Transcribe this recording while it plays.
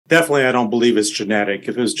Definitely, I don't believe it's genetic.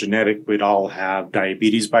 If it was genetic, we'd all have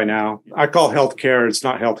diabetes by now. I call healthcare, it's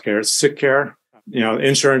not healthcare, it's sick care.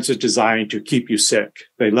 Insurance is designed to keep you sick.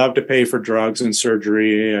 They love to pay for drugs and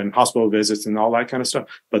surgery and hospital visits and all that kind of stuff,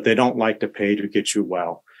 but they don't like to pay to get you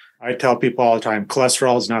well. I tell people all the time,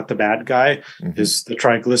 cholesterol is not the bad guy. It's the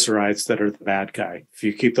triglycerides that are the bad guy. If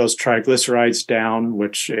you keep those triglycerides down,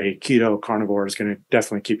 which a keto carnivore is going to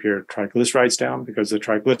definitely keep your triglycerides down, because the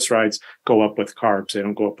triglycerides go up with carbs. They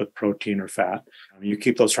don't go up with protein or fat. You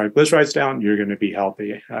keep those triglycerides down, you're going to be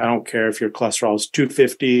healthy. I don't care if your cholesterol is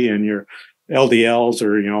 250 and your LDLs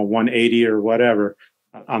are, 180 or whatever.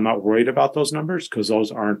 I'm not worried about those numbers because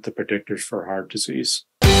those aren't the predictors for heart disease.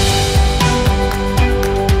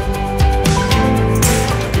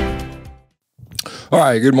 All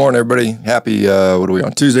right. Good morning, everybody. Happy, what are we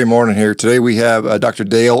on? Tuesday morning here. Today we have Dr.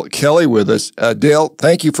 Dale Kelly with us. Dale,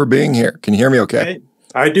 thank you for being here. Can you hear me okay? Hey,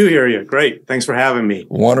 I do hear you. Great. Thanks for having me.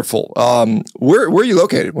 Wonderful. Where are you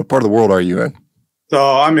located? What part of the world are you in? So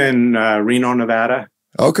I'm in Reno, Nevada.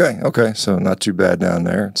 Okay. So not too bad down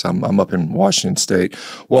there. So I'm up in Washington State.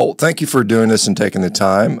 Well, thank you for doing this and taking the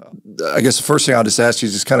time. I guess the first thing I'll just ask you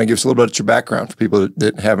is just kind of give us a little bit of your background for people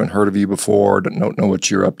that haven't heard of you before, don't know what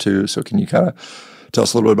you're up to. So can you kind of tell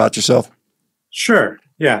us a little bit about yourself? Sure.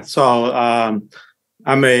 Yeah. So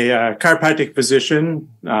I'm a chiropractic physician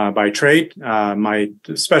by trade. My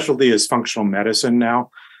specialty is functional medicine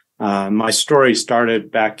now. My story started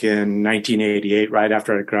back in 1988, right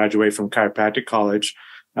after I graduated from chiropractic college.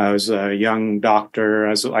 I was a young doctor.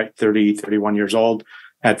 I was like 30, 31 years old,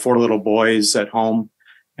 had 4 little boys at home,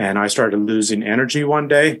 and I started losing energy one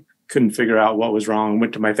day. Couldn't figure out what was wrong.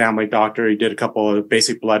 Went to my family doctor. He did a couple of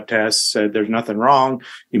basic blood tests, said there's nothing wrong.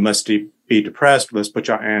 You must be depressed. Let's put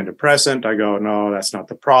you on antidepressant. I go, no, that's not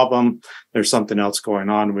the problem. There's something else going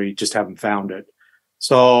on. We just haven't found it.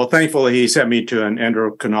 So thankfully, he sent me to an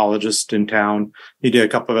endocrinologist in town. He did a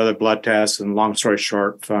couple of other blood tests, and long story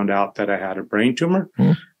short, found out that I had a brain tumor.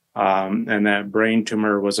 And that brain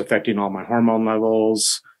tumor was affecting all my hormone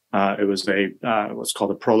levels. It was what's called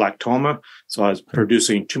a prolactinoma. So I was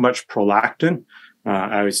producing too much prolactin.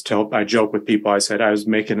 I joke with people. I said I was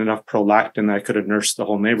making enough prolactin that I could have nursed the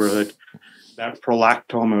whole neighborhood. That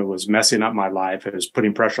prolactinoma was messing up my life. It was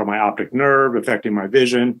putting pressure on my optic nerve, affecting my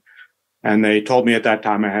vision. And they told me at that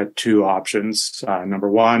time I had 2 options. Number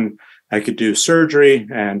one, I could do surgery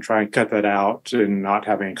and try and cut that out and not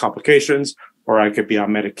have any complications, or I could be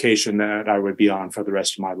on medication that I would be on for the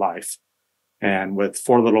rest of my life. And with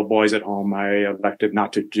 4 little boys at home, I elected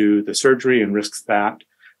not to do the surgery and risk that.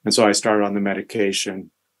 And so I started on the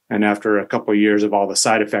medication. And after a couple of years of all the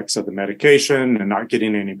side effects of the medication and not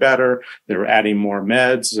getting any better, they were adding more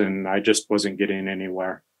meds, and I just wasn't getting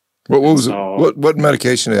anywhere. What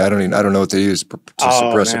medication? I don't know what they use to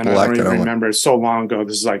suppress prolactinoma. I don't even remember. It's so long ago.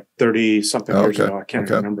 This is like 30 something years ago. I can't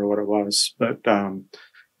remember what it was, but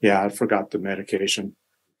I forgot the medication.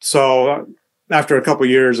 So after a couple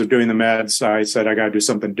of years of doing the meds, I said I got to do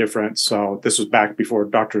something different. So this was back before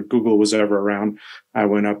Dr. Google was ever around. I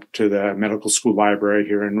went up to the medical school library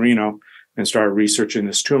here in Reno and started researching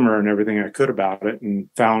this tumor and everything I could about it, and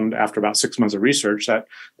found after about 6 months of research that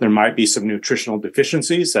there might be some nutritional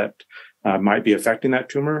deficiencies that might be affecting that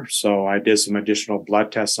tumor. So I did some additional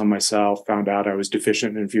blood tests on myself, found out I was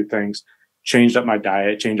deficient in a few things, changed up my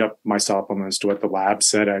diet, changed up my supplements to what the lab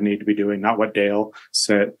said I need to be doing, not what Dale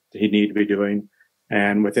said he needed to be doing.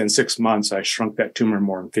 And within 6 months, I shrunk that tumor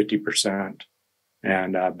more than 50%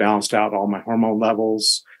 and balanced out all my hormone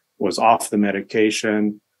levels, was off the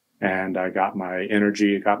medication, and I got my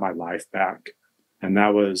energy, got my life back. And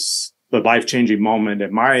that was the life-changing moment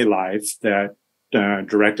in my life that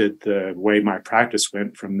directed the way my practice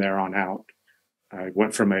went from there on out. I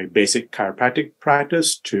went from a basic chiropractic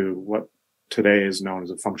practice to what today is known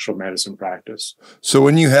as a functional medicine practice. So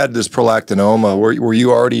when you had this prolactinoma, were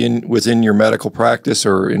you already within your medical practice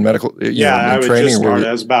or in medical I was training? Just started.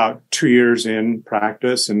 I was about 2 years in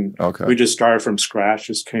practice, and we just started from scratch.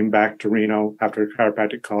 Just came back to Reno after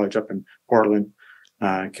chiropractic college up in Portland.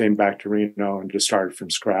 Came back to Reno and just started from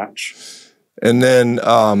scratch. And then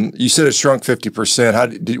you said it shrunk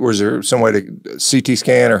 50%. Was there some way to CT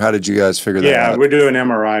scan, or how did you guys figure that out? Yeah, we're doing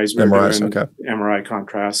MRIs. We're doing okay. MRI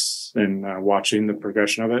contrasts and watching the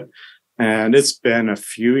progression of it. And it's been a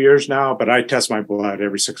few years now, but I test my blood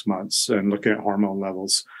every 6 months and looking at hormone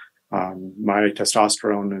levels. My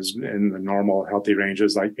testosterone is in the normal healthy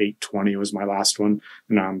ranges, like 820 was my last one,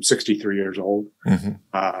 and I'm 63 years old. And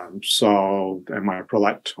my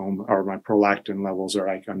prolactin levels are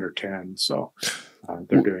like under 10. So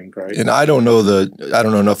they're doing great. And I don't know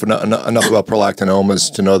enough about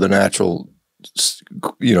prolactinomas to know the natural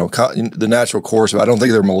the natural course. I don't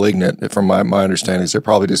think they're malignant. From my understanding, they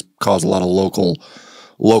probably just cause a lot of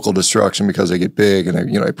local destruction because they get big and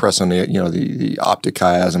they press on the optic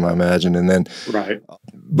chiasm, I imagine, and then right.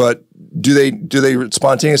 But do they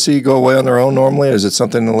spontaneously go away on their own normally? Is it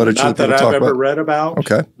something in the literature not that I've ever read about?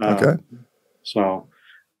 Okay, okay. So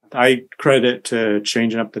I credit to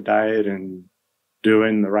changing up the diet and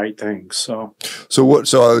doing the right things. So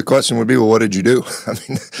the question would be, well, what did you do? I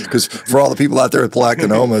mean, because for all the people out there with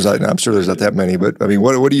Prolactinomas, I'm sure there's not that many, but I mean,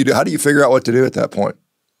 what do you do? How do you figure out what to do at that point?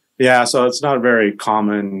 Yeah, so it's not a very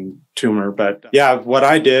common tumor, but yeah, what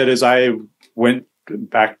I did is I went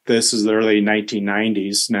back, this is the early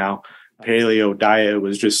 1990s now. Paleo diet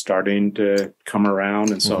was just starting to come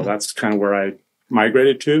around. And so that's kind of where I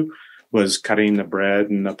migrated to, was cutting the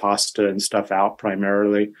bread and the pasta and stuff out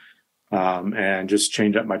primarily, and just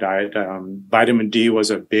change up my diet. Vitamin D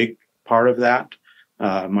was a big part of that.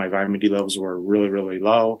 My vitamin D levels were really, really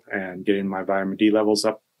low, and getting my vitamin D levels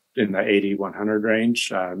up in the 80-100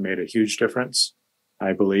 range made a huge difference,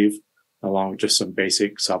 I believe, along with just some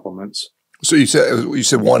basic supplements. So you said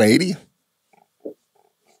 180?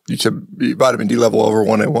 You said vitamin D level over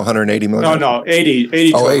 180 milligrams? No,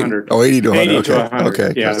 80 to 100. 80 to 100. 80 okay. to 100.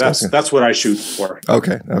 Okay. Yeah, that's what I shoot for.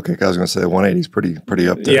 Okay. I was going to say 180 is pretty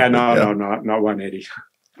up there. Yeah, no, not 180.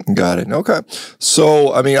 Got it. Okay.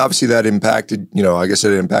 So, I mean, obviously that impacted, I guess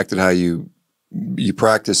it impacted how you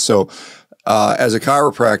practice. So, as a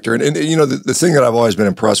chiropractor, and the thing that I've always been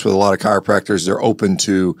impressed with a lot of chiropractors, they're open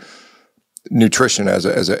to nutrition as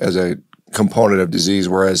a component of disease,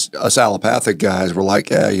 whereas us allopathic guys were like,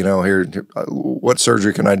 here, what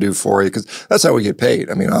surgery can I do for you? Because that's how we get paid.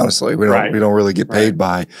 I mean, honestly, we don't really get paid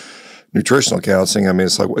by nutritional counseling. I mean,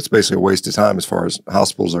 it's basically a waste of time as far as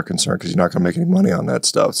hospitals are concerned, because you're not going to make any money on that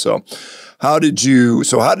stuff. So when did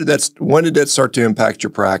that start to impact your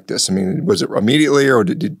practice? I mean, was it immediately, or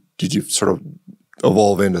did you sort of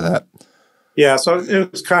evolve into that? Yeah, so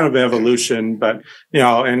it was kind of an evolution, but,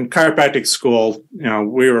 in chiropractic school,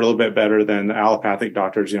 we were a little bit better than the allopathic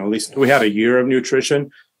doctors. At least we had a year of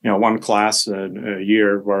nutrition, one class a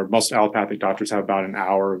year, where most allopathic doctors have about an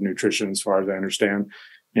hour of nutrition, as far as I understand.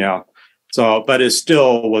 So, but it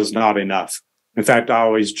still was not enough. In fact, I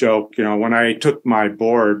always joke, when I took my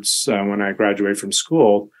boards, when I graduated from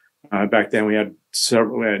school, back then we had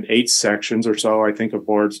 8 sections or so, I think, of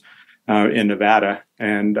boards in Nevada.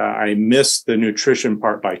 And I missed the nutrition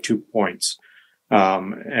part by 2 points.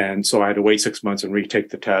 And so I had to wait 6 months and retake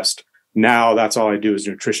the test. Now that's all I do is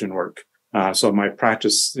nutrition work. So my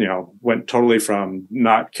practice, went totally from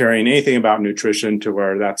not caring anything about nutrition to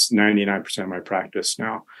where that's 99% of my practice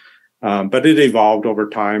now. But it evolved over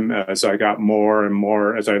time as I got more and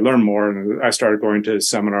more, as I learned more, and I started going to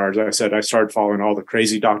seminars. I started following all the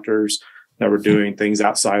crazy doctors that were doing things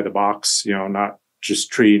outside the box, not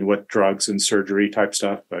just treating with drugs and surgery type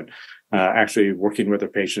stuff, but actually working with their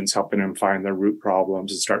patients, helping them find their root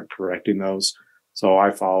problems and start correcting those. So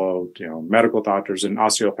I followed, medical doctors and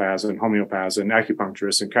osteopaths and homeopaths and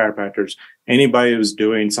acupuncturists and chiropractors. Anybody who was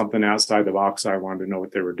doing something outside the box, I wanted to know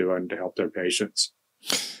what they were doing to help their patients.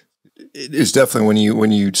 It is definitely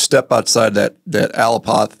when you step outside that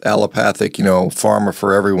allopathic, pharma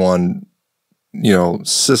for everyone,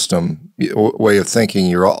 system way of thinking,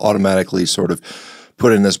 you're automatically sort of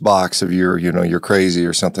put in this box of you're crazy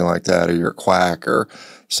or something like that, or you're a quack or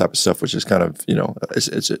type of stuff, which is kind of,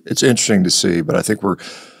 it's interesting to see. But I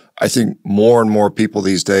think more and more people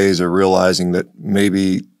these days are realizing that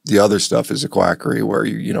maybe the other stuff is a quackery, where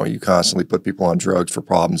you constantly put people on drugs for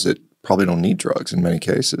problems that probably don't need drugs in many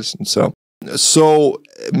cases. And so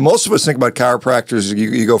most of us think about chiropractors,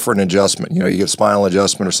 you go for an adjustment, you get a spinal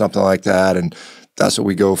adjustment or something like that, and that's what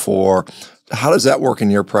we go for. How does that work in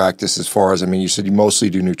your practice as far as, you said you mostly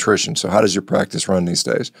do nutrition. So how does your practice run these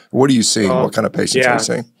days? What are you seeing? What kind of patients are you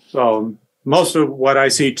seeing? So most of what I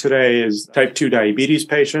see today is type 2 diabetes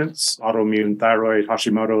patients, autoimmune thyroid,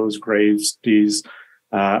 Hashimoto's, Graves' disease,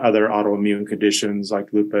 other autoimmune conditions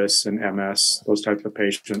like lupus and MS, those types of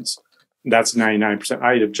patients. That's 99%.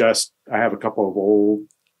 I have a couple of old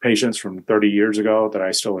patients from 30 years ago that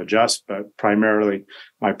I still adjust, but primarily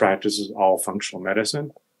my practice is all functional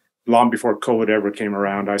medicine. Long before COVID ever came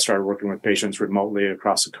around, I started working with patients remotely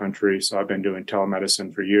across the country. So I've been doing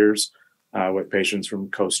telemedicine for years with patients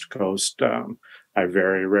from coast to coast. I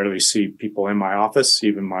very rarely see people in my office,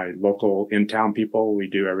 even my local in-town people. We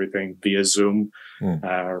do everything via Zoom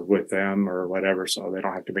with them or whatever, so they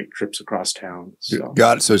don't have to make trips across town. So.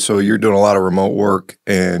 Got it. So you're doing a lot of remote work,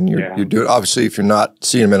 and you're doing, obviously, if you're not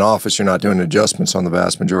seeing them in office, you're not doing adjustments on the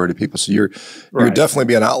vast majority of people. So you're definitely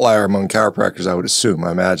be an outlier among chiropractors, I would assume.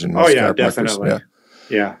 I imagine. Oh yeah, definitely.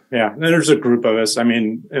 Yeah. Yeah. And there's a group of us. I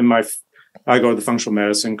mean, I go to the functional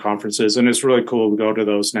medicine conferences, and it's really cool to go to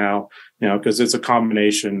those now, because it's a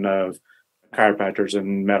combination of chiropractors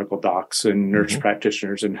and medical docs and nurse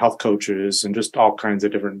practitioners and health coaches and just all kinds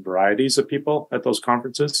of different varieties of people at those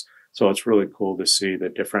conferences. So it's really cool to see the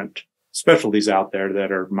different specialties out there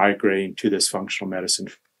that are migrating to this functional medicine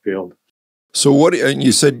field. So and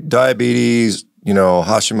you said diabetes,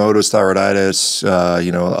 Hashimoto's, thyroiditis,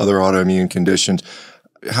 other autoimmune conditions.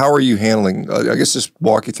 How are you handling? I guess just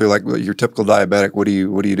walk you through like your typical diabetic. What do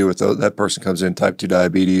you do with that person comes in type 2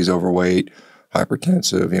 diabetes, overweight,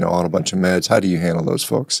 hypertensive, on a bunch of meds? How do you handle those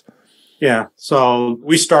folks? Yeah. So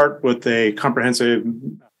we start with a comprehensive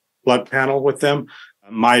blood panel with them.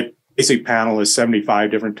 My basic panel is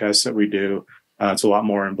 75 different tests that we do. It's a lot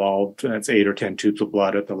more involved. It's 8 or 10 tubes of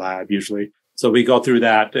blood at the lab usually. So we go through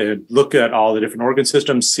that and look at all the different organ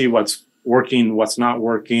systems, see what's working, what's not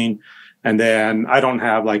working. And then I don't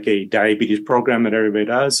have like a diabetes program that everybody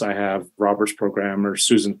does. I have Robert's program or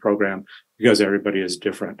Susan's program because everybody is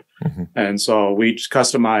different. And so we just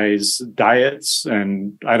customize diets,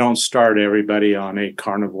 and I don't start everybody on a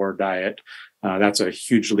carnivore diet. That's a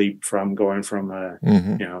huge leap from going from a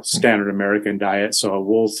standard American diet. So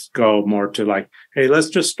we'll go more to like, hey, let's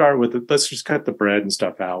just start with it. Let's just cut the bread and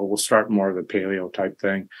stuff out. We'll start more of a paleo type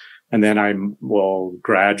thing. And then I will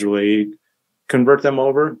gradually convert them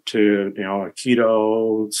over to, a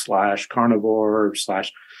keto / carnivore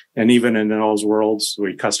 / and even in those worlds,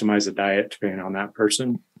 we customize the diet depending on that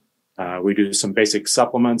person. We do some basic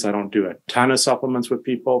supplements. I don't do a ton of supplements with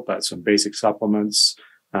people, but some basic supplements,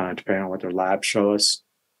 depending on what their labs show us.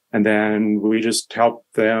 And then we just help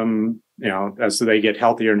them, as they get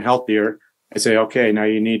healthier and healthier. I say, okay, now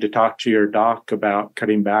you need to talk to your doc about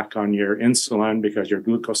cutting back on your insulin because your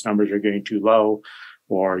glucose numbers are getting too low,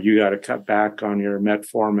 or you got to cut back on your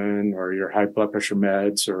metformin or your high blood pressure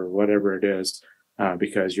meds or whatever it is,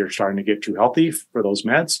 because you're starting to get too healthy for those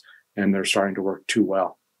meds and they're starting to work too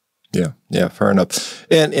well. Yeah, fair enough.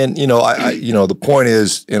 And the point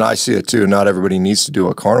is, and I see it too, not everybody needs to do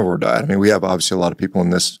a carnivore diet. I mean, we have obviously a lot of people in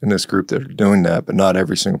this group that are doing that, but not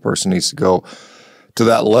every single person needs to go to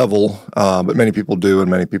that level. But many people do,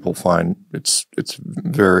 and many people find it's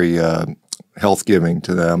very health giving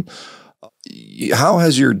to them. How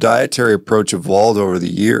has your dietary approach evolved over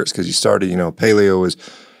the years? Because you started, paleo was,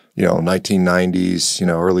 1990s,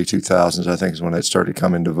 early 2000s, I think is when it started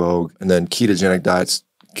coming into vogue. And then ketogenic diets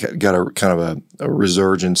got a kind of a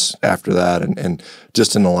resurgence after that. And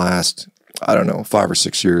just in the last, 5 or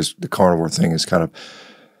 6 years, the carnivore thing has kind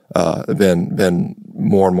of been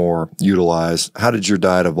more and more utilized. How did your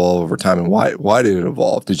diet evolve over time, and why did it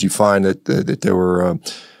evolve? Did you find that there were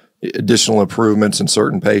additional improvements in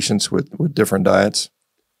certain patients with different diets?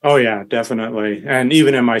 Oh yeah, definitely. And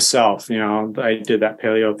even in myself, I did that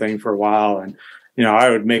paleo thing for a while, and I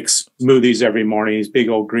would make smoothies every morning, these big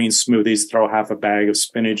old green smoothies, throw half a bag of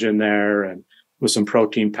spinach in there and with some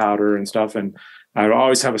protein powder and stuff. And I would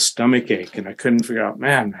always have a stomach ache, and I couldn't figure out,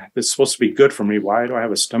 man, this is supposed to be good for me. Why do I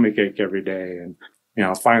have a stomach ache every day? And,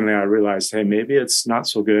 finally I realized, hey, maybe it's not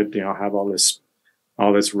so good, have all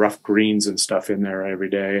this rough greens and stuff in there every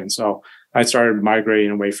day. And so I started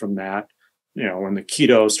migrating away from that. When the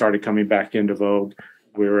keto started coming back into vogue,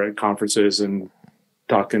 we were at conferences and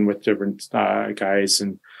talking with different guys,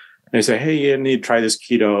 and they say, hey, you need to try this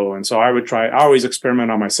keto. And so I always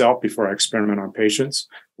experiment on myself before I experiment on patients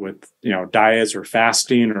with, diets or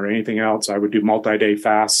fasting or anything else. I would do multi-day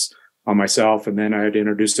fasts on myself, and then I'd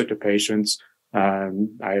introduce it to patients.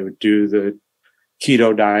 I would do the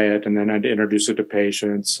keto diet, and then I'd introduce it to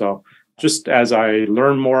patients. So just as I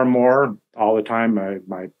learn more and more all the time,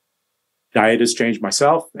 my diet has changed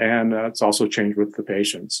myself, and it's also changed with the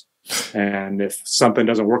patients. And if something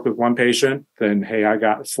doesn't work with one patient, then, hey, I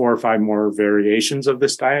got 4 or 5 more variations of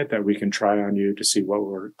this diet that we can try on you to see what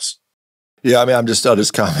works. Yeah, I mean, I'll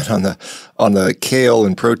just comment on the kale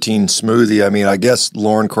and protein smoothie. I mean, I guess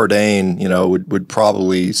Lauren Cordain, would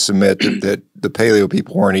probably submit that the paleo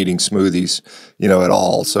people weren't eating smoothies, at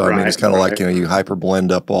all. So I mean, it's kind of like you hyper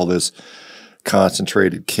blend up all this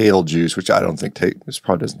concentrated kale juice, which I don't think this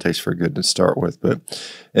probably doesn't taste very good to start with. But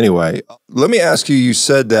anyway, let me ask you. You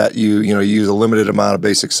said that you use a limited amount of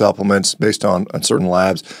basic supplements based on certain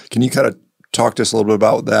labs. Can you kind of talk to us a little bit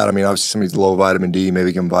about that? I mean, obviously somebody's low vitamin D,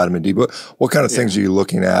 maybe give them vitamin D, but what kind of things are you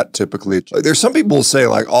looking at typically? There's some people who say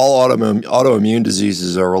like all autoimmune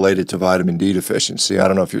diseases are related to vitamin D deficiency. I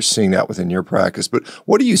don't know if you're seeing that within your practice, but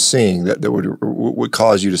what are you seeing that would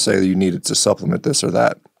cause you to say that you needed to supplement this or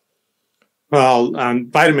that? Well,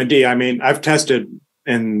 vitamin D, I mean, I've tested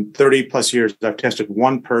in 30 plus years, I've tested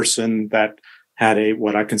one person that had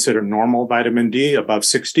what I consider normal vitamin D above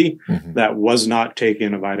 60 that was not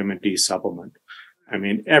taking a vitamin D supplement. I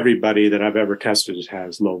mean, everybody that I've ever tested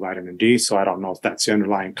has low vitamin D. So I don't know if that's the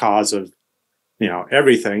underlying cause of,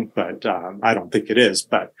 everything, but I don't think it is.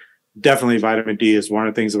 But definitely vitamin D is one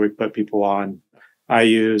of the things that we put people on. I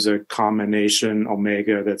use a combination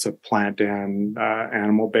omega that's a plant and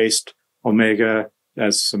animal-based omega,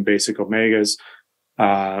 as some basic omegas.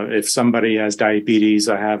 If somebody has diabetes,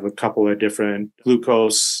 I have a couple of different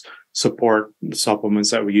glucose support supplements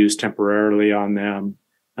that we use temporarily on them.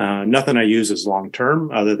 Nothing I use is long-term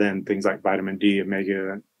other than things like vitamin D,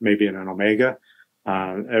 omega, maybe an omega.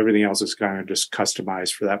 Everything else is kind of just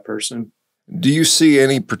customized for that person. Do you see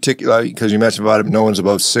any particular, because you mentioned vitamin, no one's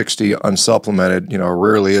above 60 unsupplemented,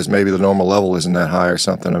 rarely is, maybe the normal level isn't that high or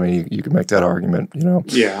something. I mean, you can make that argument,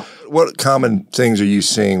 Yeah. What common things are you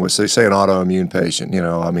seeing with, say an autoimmune patient?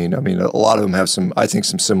 I mean, a lot of them have some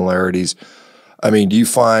similarities. I mean, do you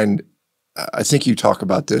find, I think you talk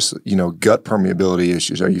about this, gut permeability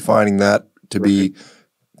issues. Are you finding that to be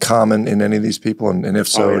common in any of these people? And if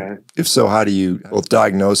so, how do you both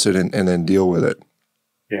diagnose it and then deal with it?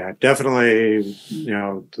 Yeah, definitely.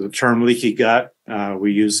 The term leaky gut,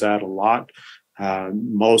 we use that a lot.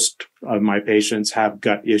 Most of my patients have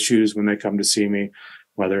gut issues when they come to see me,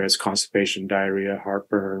 whether it's constipation, diarrhea,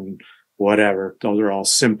 heartburn, whatever. Those are all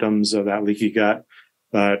symptoms of that leaky gut.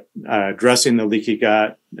 But addressing the leaky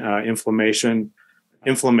gut, inflammation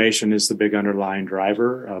is the big underlying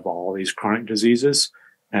driver of all these chronic diseases.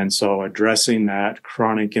 And so addressing that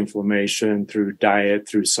chronic inflammation through diet,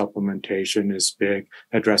 through supplementation is big,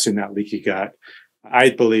 addressing that leaky gut.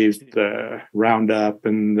 I believe the Roundup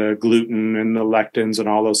and the gluten and the lectins and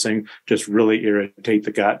all those things just really irritate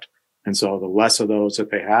the gut. And so the less of those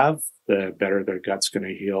that they have, the better their gut's going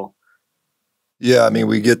to heal. Yeah, I mean,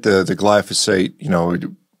 we get the glyphosate,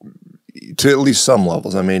 to at least some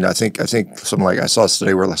levels. I mean, I think something like I saw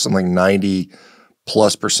today where something like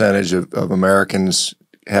 90+% of Americans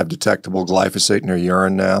have detectable glyphosate in their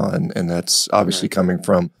urine now, and that's obviously coming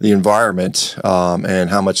from the environment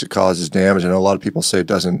and how much it causes damage. I know a lot of people say it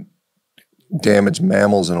doesn't damage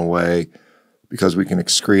mammals in a way because we can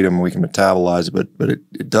excrete them, we can metabolize it, but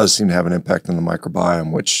it does seem to have an impact on the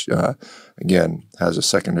microbiome, which, again, has a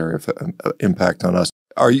secondary impact on us.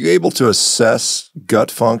 Are you able to assess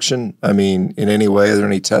gut function? I mean, in any way, are there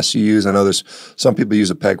any tests you use? I know there's some people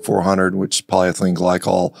use a PEG 400, which is polyethylene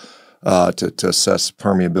glycol, to assess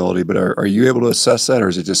permeability, but are you able to assess that, or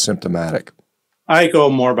is it just symptomatic? I go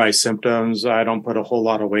more by symptoms. I don't put a whole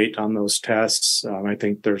lot of weight on those tests. I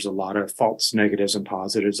think there's a lot of false negatives and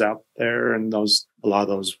positives out there, and a lot of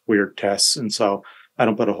those weird tests. And so I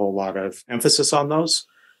don't put a whole lot of emphasis on those.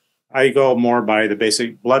 I go more by the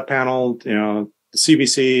basic blood panel, the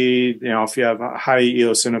CBC, if you have high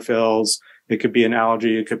eosinophils, it could be an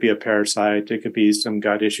allergy, it could be a parasite, it could be some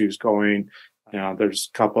gut issues going. There's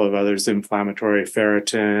a couple of others, inflammatory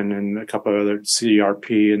ferritin and a couple of other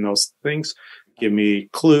CRP and those things give me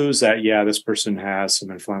clues that, this person has some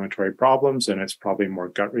inflammatory problems and it's probably more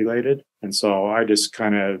gut related. And so I just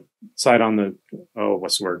kind of side on the,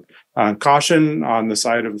 caution on the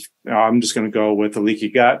side of, I'm just going to go with the leaky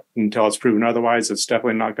gut until it's proven otherwise. It's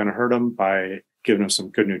definitely not going to hurt them by giving them some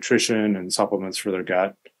good nutrition and supplements for their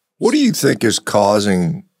gut. What do you think is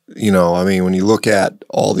causing, when you look at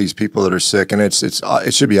all these people that are sick, and it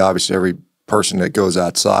should be obvious to every person that goes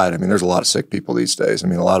outside. I mean, there's a lot of sick people these days. I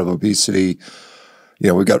mean, a lot of obesity.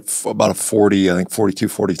 We've got about a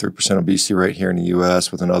 43% obesity rate here in the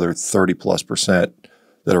U.S. with another 30+%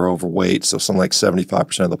 that are overweight. So something like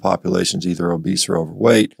 75% of the population is either obese or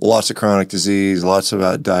overweight. Lots of chronic disease, lots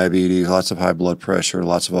of diabetes, lots of high blood pressure,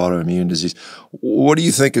 lots of autoimmune disease. What do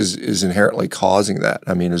you think is inherently causing that?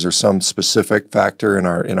 I mean, is there some specific factor in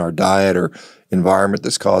our diet or environment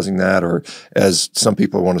that's causing that? Or as some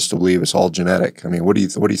people want us to believe, it's all genetic? I mean, what do you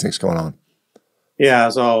think is going on? Yeah,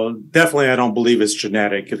 so definitely I don't believe it's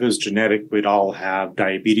genetic. If it was genetic, we'd all have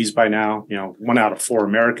diabetes by now. 1 out of 4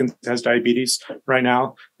 Americans has diabetes right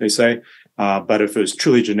now, they say. But if it was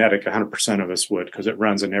truly genetic, 100% of us would, because it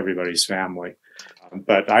runs in everybody's family.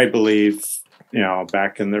 But I believe,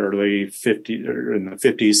 back in the early 50s, or in the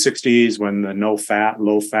 50s, 60s, when the no fat,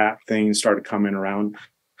 low fat thing started coming around,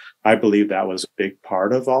 I believe that was a big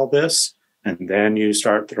part of all this. And then you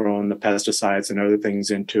start throwing the pesticides and other things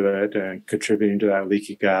into it and contributing to that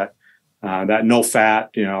leaky gut. That no fat,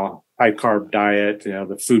 high carb diet,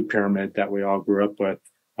 the food pyramid that we all grew up with,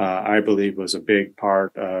 I believe was a big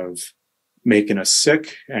part of making us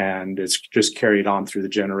sick. And it's just carried on through the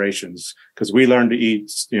generations because we learned to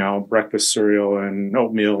eat, breakfast cereal and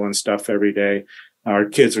oatmeal and stuff every day. Our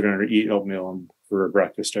kids are going to eat oatmeal and for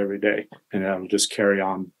breakfast every day, and that'll just carry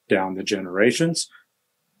on down the generations.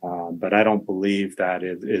 But I don't believe that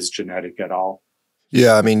it is genetic at all.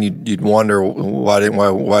 Yeah, I mean, you'd wonder why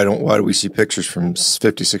do we see pictures from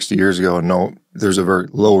 50, 60 years ago and no, there's a very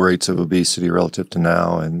low rates of obesity relative to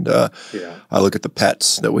now. And I look at the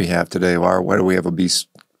pets that we have today. Why do we have obese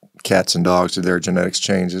cats and dogs? Did their genetics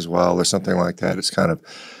change as well, or something like that? It's kind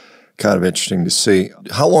of interesting to see.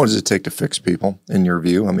 How long does it take to fix people, in your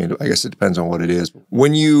view? I mean, I guess it depends on what it is.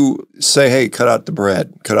 When you say, "Hey, cut out the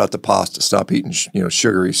bread, cut out the pasta, stop eating,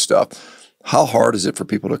 sugary stuff," how hard is it for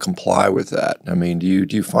people to comply with that? I mean, do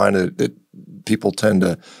you find that people tend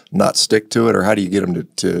to not stick to it, or how do you get them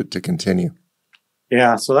to continue?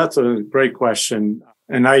 Yeah, so that's a great question.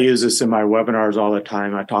 And I use this in my webinars all the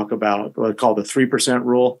time. I talk about what I call the 3%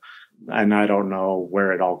 rule. And I don't know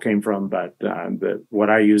where it all came from, but what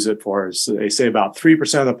I use it for is they say about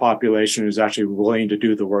 3% of the population is actually willing to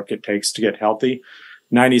do the work it takes to get healthy.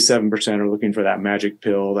 97% are looking for that magic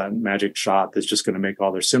pill, that magic shot that's just going to make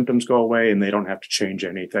all their symptoms go away, and they don't have to change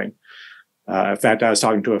anything. In fact, I was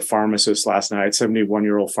talking to a pharmacist last night,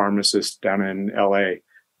 71-year-old pharmacist down in LA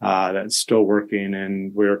that's still working,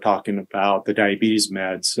 and we were talking about the diabetes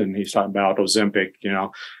meds, and he's talking about Ozempic,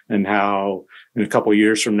 and how in a couple of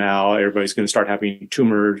years from now, everybody's going to start having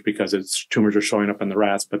tumors because tumors are showing up in the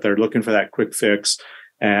rats, but they're looking for that quick fix.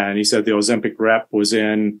 And he said the Ozempic rep was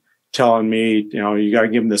in telling me, you got to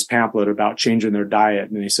give them this pamphlet about changing their diet.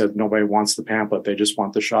 And he said, nobody wants the pamphlet. They just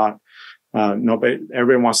want the shot.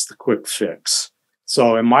 Everybody wants the quick fix.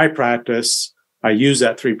 So in my practice, I use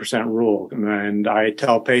that 3% rule, and I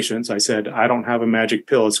tell patients, I said, I don't have a magic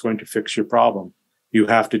pill. It's going to fix your problem. You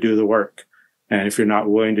have to do the work. And if you're not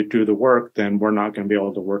willing to do the work, then we're not going to be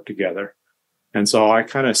able to work together. And so I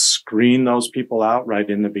kind of screen those people out right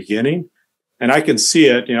in the beginning. And I can see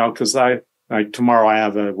it, because tomorrow I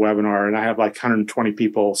have a webinar and I have like 120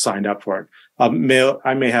 people signed up for it. I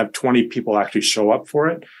may have 20 people actually show up for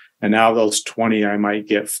it. And now those 20, I might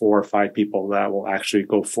get 4 or 5 people that will actually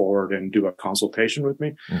go forward and do a consultation with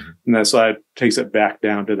me. Mm-hmm. And that's why it takes it back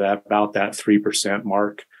down to about that 3%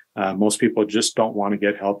 mark. Most people just don't want to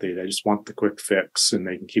get healthy. They just want the quick fix, and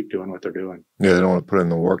they can keep doing what they're doing. Yeah, they don't want to put in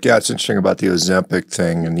the work. Yeah, it's interesting about the Ozempic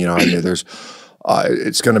thing. And, I mean, there's,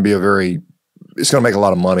 it's going to be it's going to make a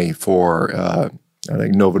lot of money for, I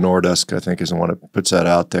think Novo Nordisk, I think, is the one that puts that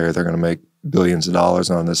out there. They're going to make billions of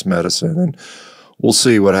dollars on this medicine. And we'll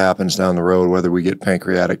see what happens down the road, whether we get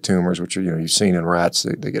pancreatic tumors, which are, you've seen in rats,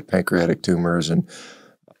 they get pancreatic tumors, and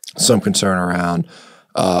some concern around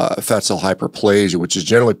fat cell hyperplasia, which is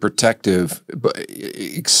generally protective, but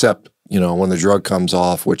except, when the drug comes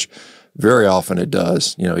off, which very often it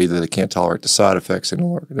does, either they can't tolerate the side effects,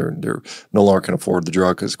 they're no longer can afford the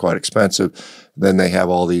drug because it's quite expensive. Then they have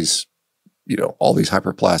all these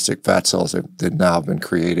hyperplastic fat cells that now have been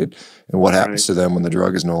created. And what happens to them when the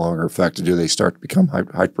drug is no longer effective? Do they start to become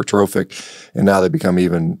hypertrophic? And now they become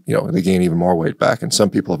even, they gain even more weight back. And some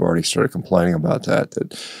people have already started complaining about that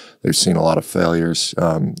they've seen a lot of failures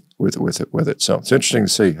with it. So it's interesting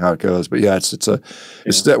to see how it goes. But yeah,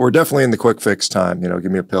 we're definitely in the quick fix time.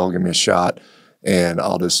 Give me a pill, give me a shot, and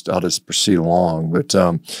I'll just proceed along. But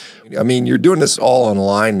I mean, you're doing this all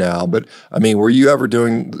online now. But I mean, were you ever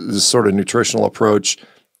doing this sort of nutritional approach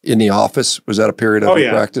in the office? Was that a period of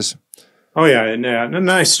your practice? Oh yeah,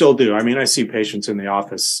 and I still do. I mean, I see patients in the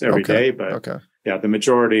office every day, but the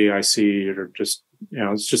majority I see are just,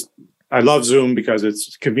 it's just. I love Zoom because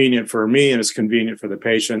it's convenient for me and it's convenient for the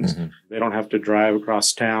patients. Mm-hmm. They don't have to drive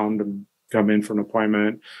across town to come in for an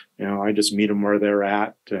appointment. I just meet them where they're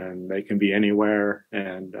at, and they can be anywhere,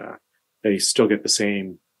 and they still get the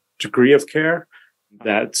same degree of care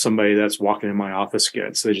that somebody that's walking in my office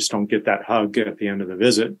gets. They just don't get that hug at the end of the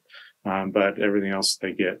visit, but everything else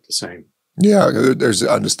they get the same. Yeah, there's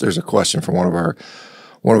a question from one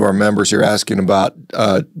of our members here asking about,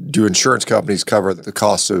 do insurance companies cover the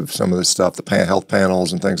cost of some of this stuff, the health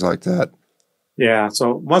panels and things like that? Yeah.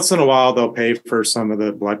 So once in a while, they'll pay for some of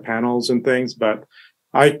the blood panels and things, but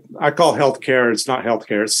I call healthcare, it's not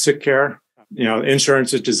healthcare, it's sick care.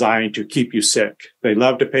 Insurance is designed to keep you sick. They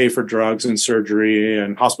love to pay for drugs and surgery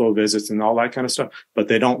and hospital visits and all that kind of stuff, but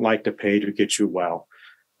they don't like to pay to get you well.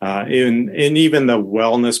 Even the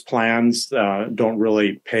wellness plans don't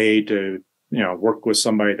really pay to work with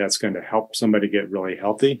somebody that's going to help somebody get really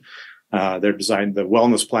healthy. They're designed, the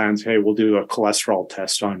wellness plans, hey, we'll do a cholesterol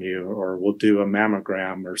test on you, or we'll do a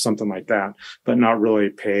mammogram or something like that, but not really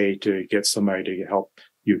pay to get somebody to help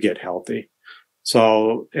you get healthy.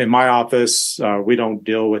 So in my office, we don't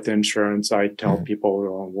deal with insurance. I tell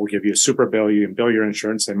people, we'll give you a super bill. You can bill your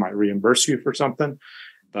insurance. They might reimburse you for something.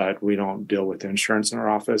 but we don't deal with insurance in our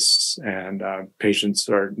office. And patients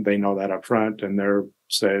they know that up front, and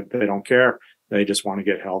they don't care. They just want to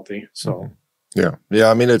get healthy. So, yeah.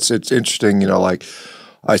 I mean, it's interesting. Like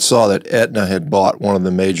I saw that Aetna had bought one of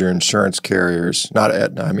the major insurance carriers. Not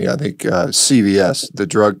Aetna. I mean, I think CVS, the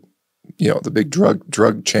drug, the big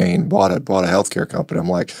drug chain, bought a healthcare company. I'm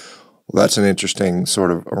like, well, that's an interesting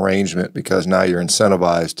sort of arrangement, because now you're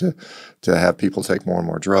incentivized to have people take more and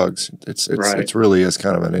more drugs. It really is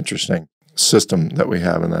kind of an interesting system that we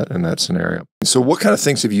have in that scenario. So what kind of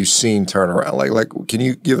things have you seen turn around? Like, can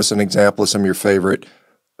you give us an example of some of your favorite,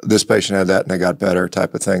 this patient had that and they got better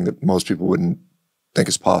type of thing that most people wouldn't think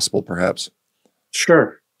is possible, perhaps?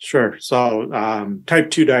 Sure. So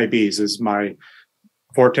type 2 diabetes is my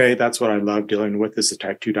forte. That's what I love dealing with, is the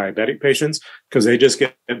type 2 diabetic patients, because they just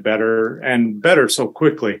get better and better so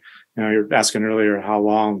quickly. You're asking earlier, how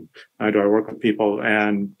long do I work with people?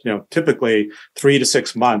 And, typically 3 to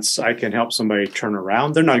 6 months, I can help somebody turn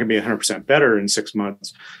around. They're not going to be 100% better in 6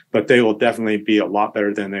 months, but they will definitely be a lot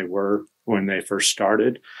better than they were when they first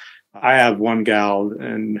started. I have one gal,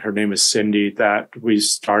 and her name is Cindy, that we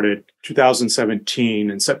started 2017,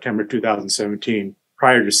 in September 2017.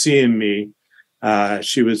 Prior to seeing me,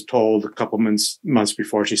 she was told a couple months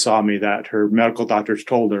before she saw me that her medical doctors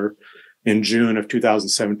told her in June of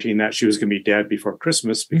 2017 that she was going to be dead before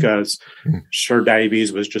Christmas, because her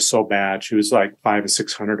diabetes was just so bad. She was like 500 and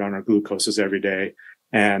 600 on her glucoses every day,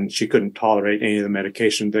 and she couldn't tolerate any of the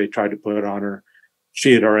medication they tried to put on her.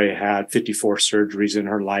 She had already had 54 surgeries in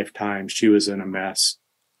her lifetime. She was in a mess.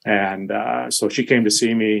 And so she came to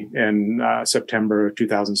see me in September of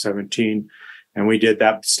 2017, and we did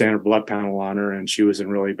that standard blood panel on her, and she was in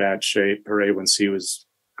really bad shape. Her A1C was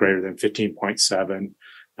greater than 15.7.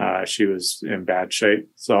 She was in bad shape.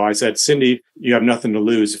 So I said, Cindy, you have nothing to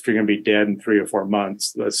lose. If you're going to be dead in 3 or 4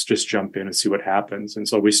 months, let's just jump in and see what happens. And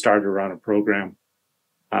so we started her on a program.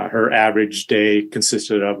 Her average day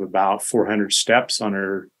consisted of about 400 steps on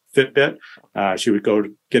her Fitbit. She would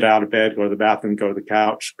get out of bed, go to the bathroom, go to the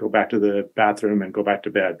couch, go back to the bathroom, and go back to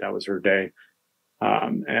bed. That was her day.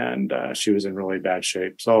 And she was in really bad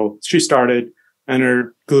shape. So she started, and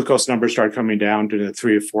her glucose numbers started coming down to the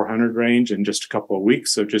 300 to 400 range in just a couple of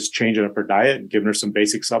weeks. So just changing up her diet and giving her some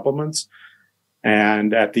basic supplements.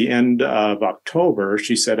 And at the end of October,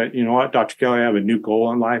 she said, you know what, Dr. Kelly, I have a new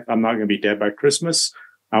goal in life. I'm not going to be dead by Christmas.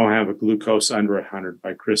 I want to have a glucose under 100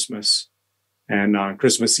 by Christmas. And on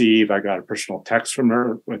Christmas Eve, I got a personal text from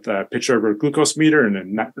her with a picture of her glucose meter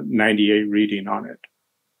and a 98 reading on it.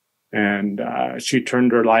 And she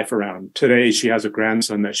turned her life around. Today, she has a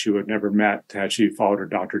grandson that she would never met had she followed her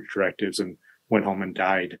doctor's directives, and went home and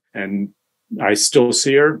died. And I still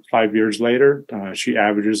see her 5 years later. She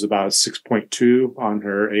averages about 6.2 on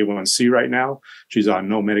her A1C right now. She's on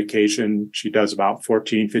no medication. She does about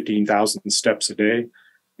 15,000 steps a day.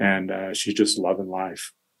 And she's just loving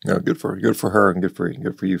life. Yeah, good for her, and good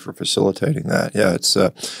for you for facilitating that. Yeah,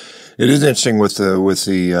 it is interesting with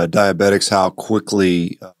the diabetics how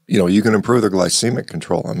quickly you can improve their glycemic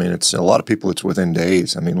control. I mean, it's a lot of people. It's within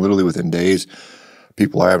days. I mean, literally within days,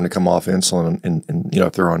 people are having to come off insulin, and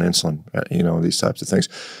if they're on insulin, these types of things,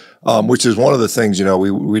 which is one of the things.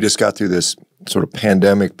 We just got through this sort of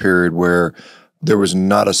pandemic period where there was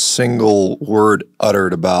not a single word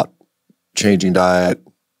uttered about changing diet,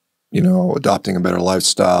 adopting a better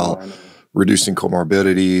lifestyle, reducing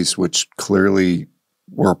comorbidities, which clearly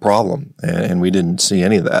were a problem. And we didn't see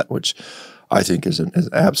any of that, which I think is an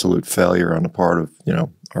absolute failure on the part of,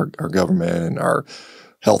 our government and our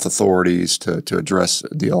health authorities to address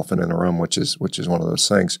the elephant in the room, which is one of those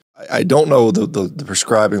things. I don't know the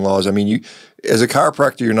prescribing laws. I mean, you as a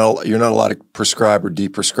chiropractor, you're not allowed to prescribe or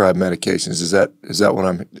de-prescribe medications. Is that what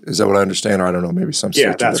I understand? Or I don't know, maybe some states.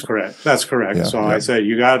 Yeah, that's correct. That's correct. Yeah, I say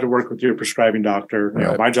you got to work with your prescribing doctor.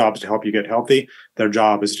 Right. My job is to help you get healthy. Their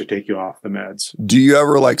job is to take you off the meds. Do you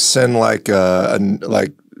ever send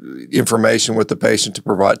information with the patient to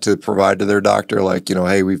provide to their doctor?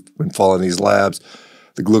 Hey, we've been following these labs.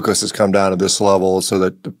 The glucose has come down to this level, so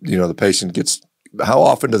that the patient gets. How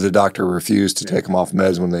often does the doctor refuse to take them off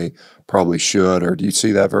meds when they probably should, or do you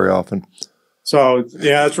see that very often? So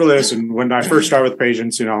yeah, it's really this. And when I first start with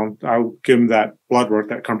patients, I'll give them that blood work,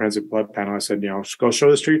 that comprehensive blood panel. I said, go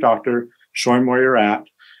show this to your doctor, show him where you're at,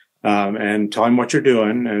 and tell him what you're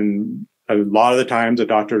doing. And a lot of the times the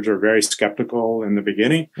doctors are very skeptical in the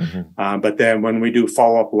beginning. Mm-hmm. But then when we do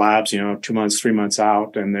follow-up labs, 2 months, 3 monmonths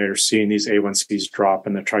out, and they're seeing these A1Cs drop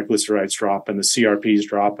and the triglycerides drop and the CRPs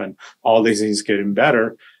drop and all these things getting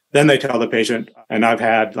better, then they tell the patient, and I've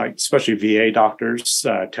had especially VA doctors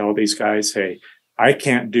tell these guys, hey, I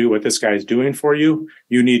can't do what this guy's doing for you.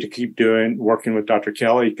 You need to keep working with Dr.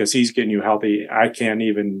 Kelly because he's getting you healthy. I can't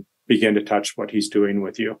even begin to touch what he's doing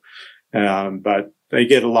with you. But they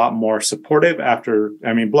get a lot more supportive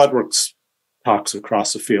blood work talks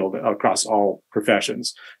across the field, across all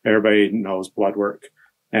professions. Everybody knows blood work,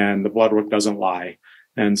 and the blood work doesn't lie.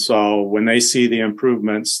 And so when they see the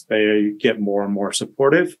improvements, they get more and more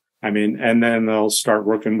supportive. And then they'll start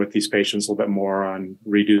working with these patients a little bit more on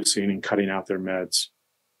reducing and cutting out their meds.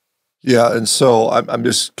 Yeah. And so I'm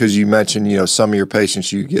just, because you mentioned, some of your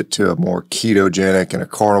patients, you get to a more ketogenic and a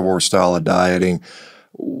carnivore style of dieting.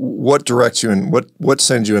 What directs you and what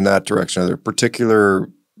sends you in that direction? Are there particular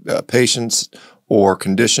patients or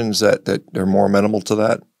conditions that are more amenable to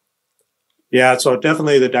that? Yeah, so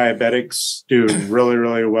definitely the diabetics do really,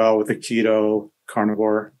 really well with the keto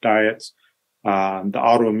carnivore diets. The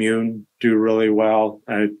autoimmune do really well.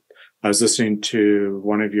 I was listening to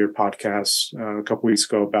one of your podcasts a couple weeks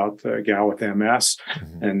ago about the gal with MS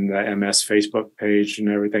and the MS Facebook page and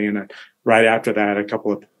everything. And right after that, a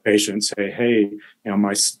couple of patients say, hey,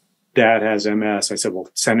 my dad has MS. I said, well,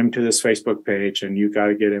 send him to this Facebook page and you got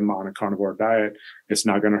to get him on a carnivore diet. It's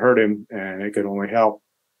not going to hurt him and it could only help.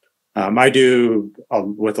 I do,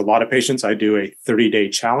 with a lot of patients, I do a 30-day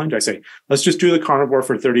challenge. I say, let's just do the carnivore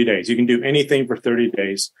for 30 days. You can do anything for 30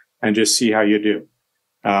 days and just see how you do.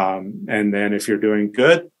 And then if you're doing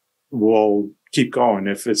good, we'll keep going.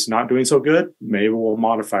 If it's not doing so good, maybe we'll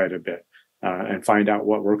modify it a bit. And find out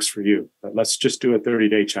what works for you. But let's just do a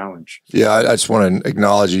 30-day challenge. Yeah, I just want to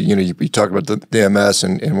acknowledge you talked about the MS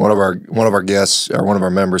and one of our guests or one of our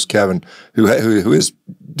members, Kevin, who is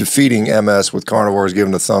defeating MS with carnivore, is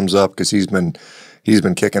giving a thumbs up because he's been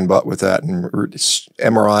kicking butt with that, and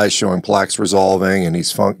MRI showing plaques resolving, and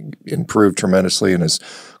he's improved tremendously in his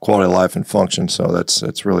quality of life and function. So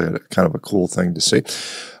that's really kind of a cool thing to see.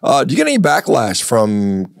 Do you get any backlash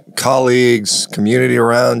from colleagues, community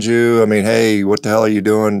around you? Hey, what the hell are you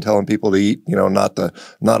doing? Telling people to eat, not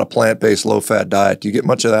a plant-based, low-fat diet. Do you get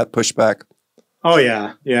much of that pushback? Oh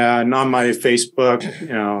yeah, yeah. And on my Facebook,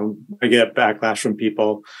 I get backlash from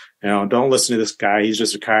people. Don't listen to this guy. He's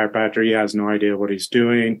just a chiropractor. He has no idea what he's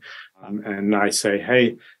doing. And I say,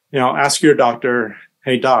 hey, ask your doctor.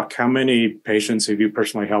 Hey, doc, how many patients have you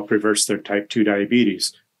personally helped reverse their type 2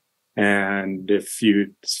 diabetes? And if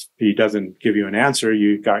he doesn't give you an answer,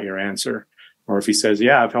 you got your answer. Or if he says,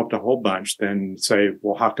 yeah, I've helped a whole bunch, then say,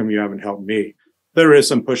 well, how come you haven't helped me? There is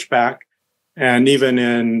some pushback. And even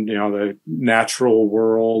in, the natural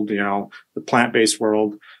world, the plant-based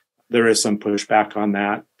world, there is some pushback on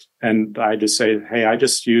that. And I just say, hey, I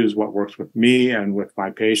just use what works with me and with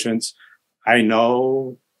my patients. I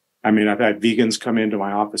know, I've had vegans come into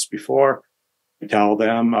my office before. I tell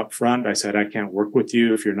them up front, I said, I can't work with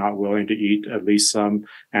you if you're not willing to eat at least some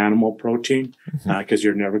animal protein, because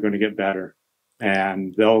you're never going to get better.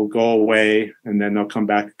 And they'll go away and then they'll come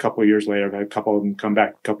back a couple of years later. I've had a couple of them come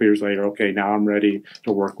back a couple of years later. Okay, now I'm ready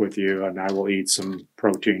to work with you and I will eat some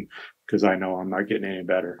protein because I know I'm not getting any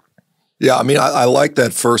better. Yeah, I like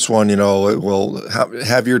that first one. Well,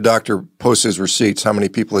 have your doctor post his receipts. How many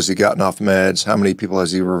people has he gotten off meds? How many people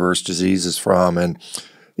has he reversed diseases from? And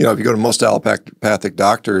if you go to most allopathic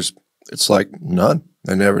doctors, it's like none.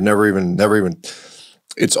 They never even.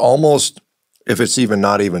 It's almost, if it's even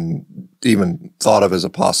not even thought of as a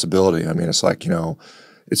possibility. It's like,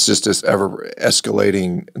 it's just this ever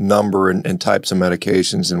escalating number and types of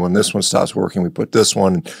medications. And when this one stops working, we put this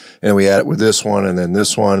one and we add it with this one and then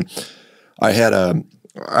this one. I had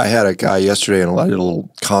a guy yesterday and I did a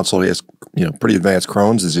little consult. He has, pretty advanced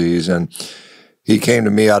Crohn's disease, and he came to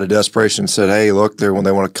me out of desperation and said, hey, look, they want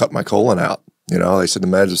to cut my colon out. They said the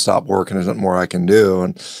meds have stopped working. There's nothing more I can do.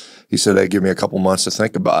 And he said, hey, give me a couple months to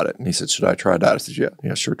think about it. And he said, should I try a diet? I said,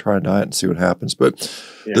 yeah, sure, try a diet and see what happens. But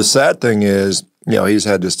the sad thing is, he's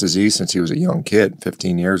had this disease since he was a young kid,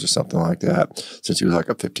 15 years or something like that, since he was like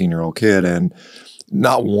a 15-year-old kid. And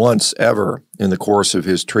not once ever in the course of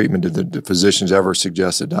his treatment did the physicians ever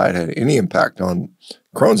suggest that diet had any impact on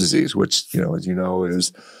Crohn's disease, which, as you know,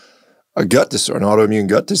 is a gut disorder, an autoimmune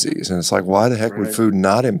gut disease. And it's like, why the heck would food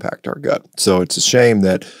not impact our gut? So it's a shame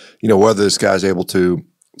that, whether this guy's able to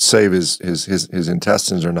save his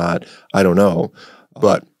intestines or not, I don't know.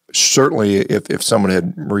 But certainly if someone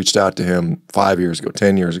had reached out to him 5 years ago,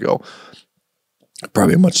 10 years ago,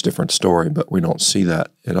 probably a much different story, but we don't see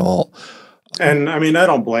that at all. And I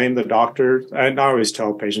don't blame the doctor. And I always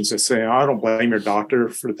tell patients that say, I don't blame your doctor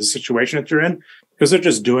for the situation that you're in, because they're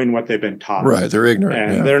just doing what they've been taught. Right. They're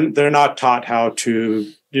ignorant. And they're not taught how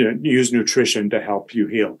to use nutrition to help you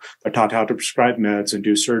heal. They're taught how to prescribe meds and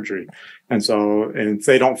do surgery. And so, and if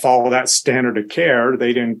they don't follow that standard of care,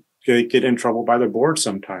 they didn't get in trouble by the board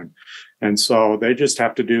sometime. And so they just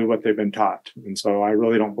have to do what they've been taught. And so I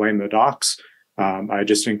really don't blame the docs. I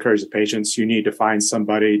just encourage the patients, you need to find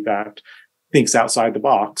somebody that thinks outside the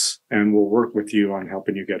box and will work with you on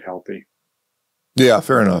helping you get healthy. Yeah,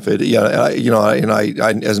 fair enough. I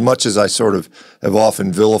as much as I sort of have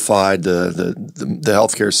often vilified the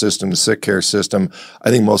healthcare system, the sick care system, I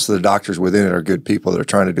think most of the doctors within it are good people that are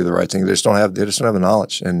trying to do the right thing. They just don't have the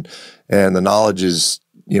knowledge, and the knowledge is,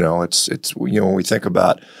 it's when we think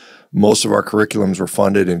about, most of our curriculums were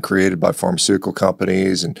funded and created by pharmaceutical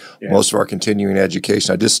companies, and most of our continuing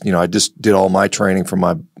education. I just did all my training for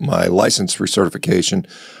my license recertification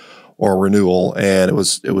or renewal, and it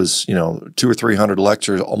was 200 or 300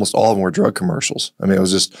 lectures. Almost all of them were drug commercials. I mean, it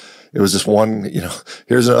was just one.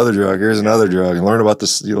 Here's another drug, here's another drug, and learn about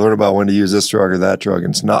this. You learn about when to use this drug or that drug,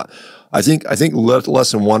 and it's not. I think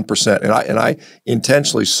less than 1%, and I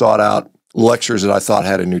intentionally sought out lectures that I thought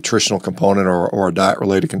had a nutritional component or a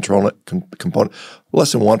diet-related component.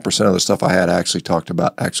 Less than 1% of the stuff I had actually talked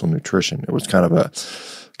about actual nutrition. It was kind of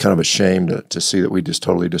a shame to see that we just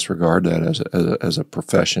totally disregard that as a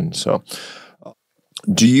profession. So,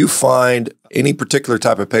 do you find any particular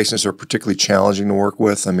type of patients are particularly challenging to work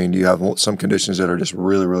with? I mean, do you have some conditions that are just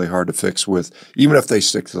really, really hard to fix with, even if they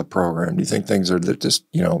stick to the program? Do you think things are that just,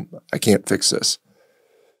 I can't fix this?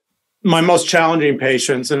 My most challenging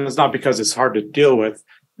patients, and it's not because it's hard to deal with,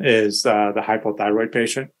 is the hypothyroid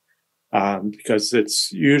patient. Because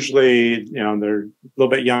it's usually, they're a little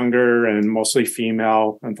bit younger and mostly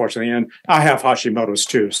female, unfortunately. And I have Hashimoto's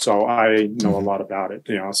too, so I know a lot about it,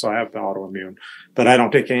 so I have the autoimmune. But I don't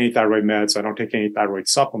take any thyroid meds. I don't take any thyroid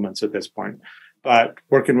supplements at this point. But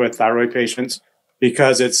working with thyroid patients,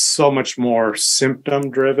 because it's so much more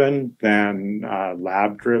symptom-driven than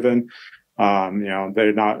lab-driven,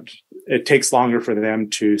 it takes longer for them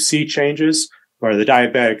to see changes. Where the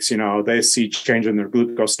diabetics, they see change in their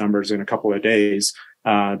glucose numbers in a couple of days.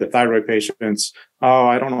 The thyroid patients,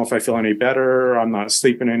 I don't know if I feel any better. I'm not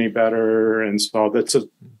sleeping any better. And so that's a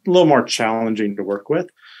little more challenging to work with.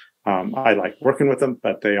 I like working with them,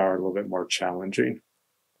 but they are a little bit more challenging.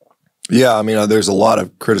 Yeah, I mean, there's a lot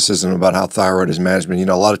of criticism about how thyroid is managed.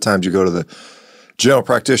 A lot of times you go to the general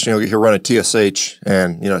practitioner, he'll run a TSH,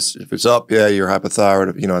 and if it's up, you're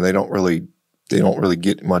hypothyroid. They don't really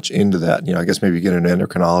get much into that. I guess maybe you get an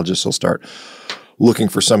endocrinologist, they'll start looking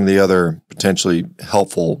for some of the other potentially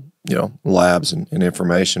helpful, labs and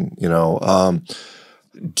information.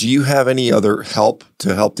 Do you have any other help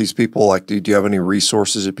to help these people? Like, do you have any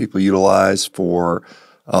resources that people utilize for?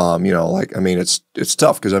 It's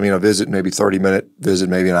tough because a visit, maybe 30-minute visit,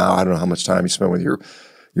 maybe an hour. I don't know how much time you spend with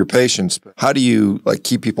your patients. How do you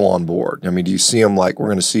keep people on board? Do you see them we're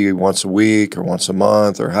going to see you once a week or once a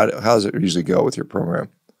month, or how does it usually go with your program?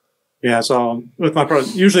 Yeah, so with my program,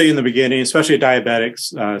 usually in the beginning, especially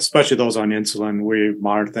diabetics, especially those on insulin, we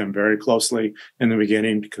monitor them very closely in the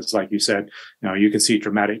beginning because, like you said, you can see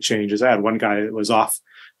dramatic changes. I had one guy that was off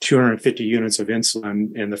 250 units of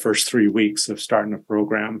insulin in the first 3 weeks of starting the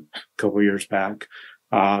program a couple of years back.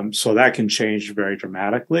 So that can change very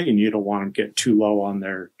dramatically, and you don't want to get too low on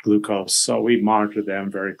their glucose. So we monitor them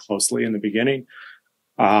very closely in the beginning.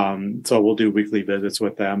 So we'll do weekly visits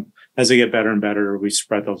with them. As they get better and better, we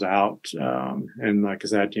spread those out. And like I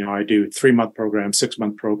said, I do 3-month programs,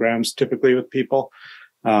 6-month programs typically with people.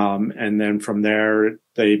 And then from there,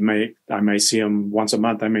 I may see them once a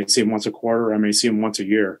month. I may see them once a quarter. I may see them once a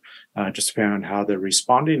year, just depending on how they're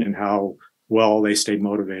responding and how well they stay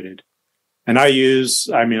motivated. And I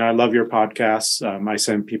love your podcasts. I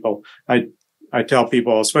send people, I tell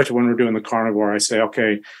people, especially when we're doing the carnivore, I say,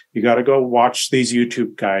 okay, you got to go watch these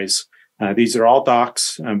YouTube guys. These are all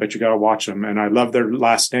docs, but you got to watch them. And I love their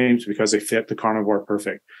last names because they fit the carnivore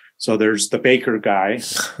perfect. So there's the baker guy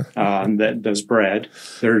that does bread.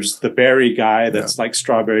 There's the berry guy that's like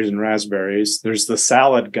strawberries and raspberries. There's the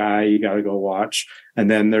salad guy you got to go watch. And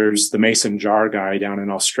then there's the mason jar guy down in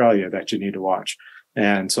Australia that you need to watch.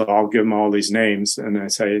 And so I'll give them all these names and I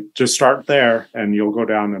say, just start there and you'll go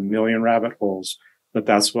down a million rabbit holes, but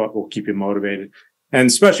that's what will keep you motivated. And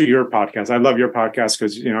especially your podcast. I love your podcast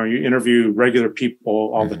because, you interview regular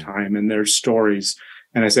people all the time and their stories.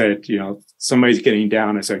 And I said, somebody's getting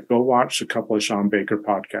down. I said, go watch a couple of ShawnBaker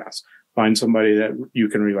podcasts. Find somebody that you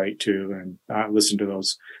can relate to and listen to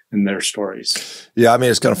those and their stories. Yeah,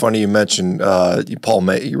 it's kind of funny you mentioned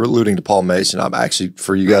Paul. You were alluding to Paul Mason. I'm actually,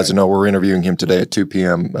 for you guys to know, we're interviewing him today at 2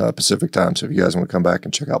 p.m. Pacific time. So if you guys want to come back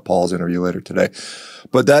and check out Paul's interview later today,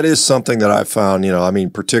 but that is something that I found.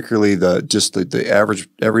 Particularly the average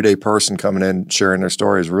everyday person coming in sharing their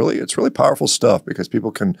story it's really powerful stuff because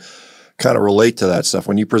people can kind of relate to that stuff.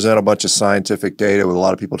 When you present a bunch of scientific data with a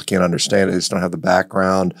lot of people that can't understand it, they just don't have the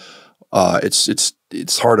background.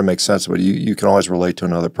 It's hard to make sense of it. You can always relate to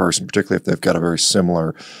another person, particularly if they've got a very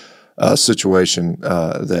similar situation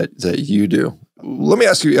that you do. Let me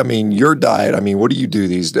ask you, I mean, your diet, I mean, what do you do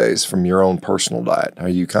these days from your own personal diet? Are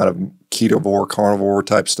you kind of ketovore, carnivore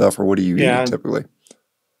type stuff, or what do you eat typically?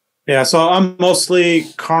 Yeah, so I'm mostly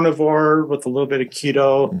carnivore with a little bit of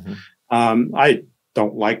keto. Mm-hmm. I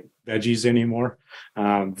don't like veggies anymore.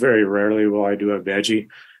 Very rarely will I do a veggie.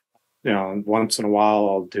 You know, once in a while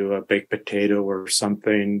I'll do a baked potato or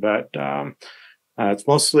something, but it's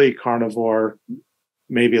mostly carnivore,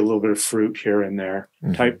 maybe a little bit of fruit here and there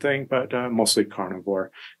type thing, but mostly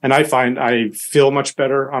carnivore. And I find I feel much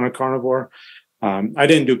better on a carnivore. I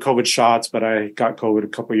didn't do COVID shots, but I got COVID a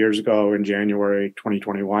couple of years ago in January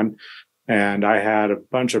 2021. And I had a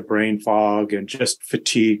bunch of brain fog and just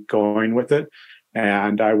fatigue going with it.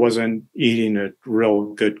 And I wasn't eating a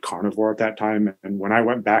real good carnivore at that time. And when I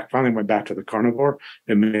finally went back to the carnivore,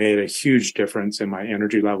 it made a huge difference in my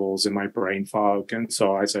energy levels and my brain fog. And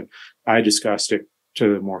so I said, I just got to stick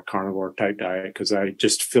to the more carnivore type diet because I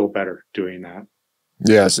just feel better doing that.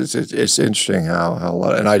 Yes, it's interesting how a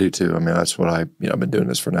lot, and I do too. I mean, that's what I've been doing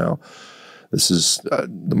this for now. This is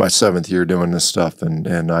my 7th year doing this stuff,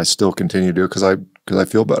 and I still continue to do it because I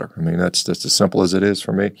feel better. I mean, that's as simple as it is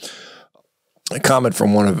for me. A comment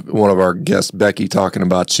from one of our guests, Becky, talking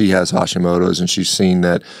about she has Hashimoto's and she's seen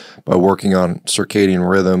that by working on circadian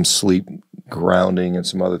rhythm, sleep, grounding, and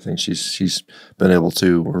some other things, she's been able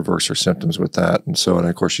to reverse her symptoms with that. And so, and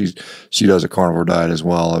of course, she does a carnivore diet as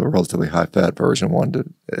well, a relatively high fat version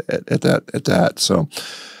one at that. So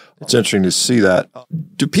it's interesting to see that.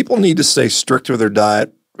 Do people need to stay strict with their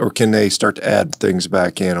diet, or can they start to add things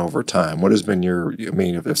back in over time? What has been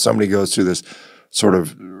if somebody goes through this sort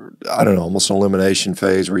of, I don't know, almost an elimination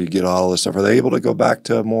phase where you get all this stuff, are they able to go back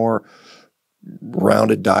to a more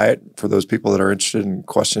rounded diet for those people that are interested in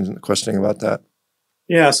questioning about that?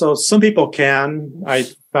 Yeah, so some people can. I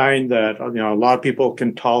find that, a lot of people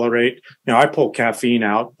can tolerate, I pull caffeine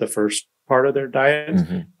out the first part of their diet.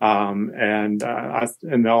 Mm-hmm.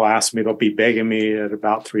 And they'll ask me, they'll be begging me at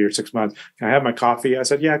about 3 or 6 months, can I have my coffee? I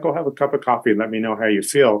said, yeah, go have a cup of coffee and let me know how you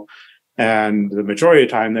feel. And the majority of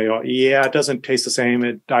the time they go, yeah, it doesn't taste the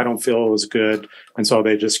same. I don't feel as good. And so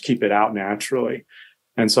they just keep it out naturally.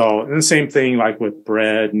 And the same thing like with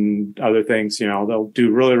bread and other things, they'll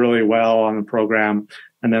do really, really well on the program.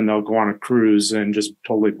 And then they'll go on a cruise and just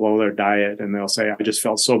totally blow their diet. And they'll say, I just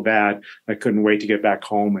felt so bad. I couldn't wait to get back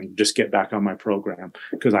home and just get back on my program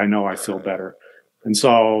because I know I feel better. And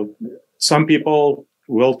so some people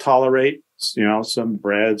will tolerate, some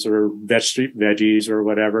breads or veggies or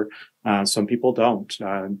whatever. Some people don't.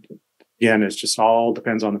 Again, it's just all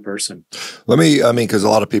depends on the person. Because a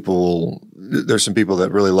lot of people, there's some people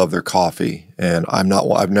that really love their coffee, and I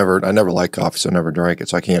never liked coffee, so I never drank it.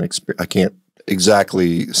 So I can't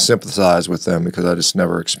exactly sympathize with them because I just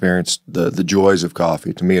never experienced the joys of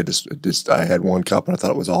coffee. To me, I had one cup and I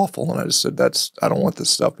thought it was awful, and I just said, I don't want this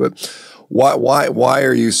stuff. But why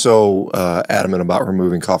are you so adamant about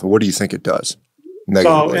removing coffee? What do you think it does?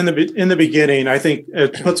 Negatively? So in the beginning, I think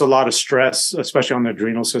it puts a lot of stress, especially on the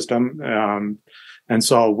adrenal system. And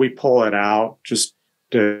so we pull it out just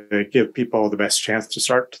to give people the best chance to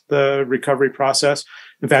start the recovery process.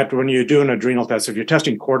 In fact, when you do an adrenal test, if you're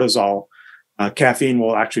testing cortisol, caffeine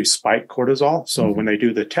will actually spike cortisol. So when they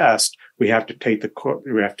do the test, we have to take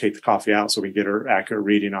the coffee out so we get an accurate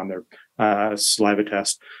reading on their saliva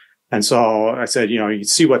test. And so I said, you can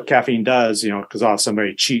see what caffeine does, because I'll have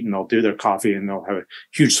somebody cheat and they'll do their coffee and they'll have a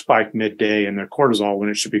huge spike midday in their cortisol when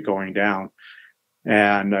it should be going down.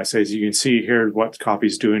 And I say, as you can see here, what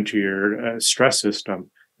coffee's doing to your stress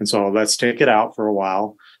system. And so let's take it out for a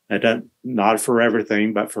while. Not for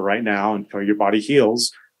everything, but for right now, until your body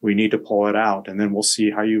heals, we need to pull it out. And then we'll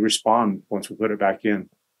see how you respond once we put it back in.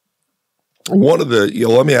 One of the,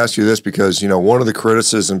 let me ask you this, because, one of the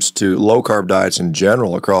criticisms to low carb diets in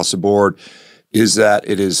general across the board is that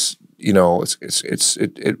it is,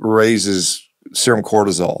 it raises serum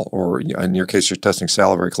cortisol, or in your case, you're testing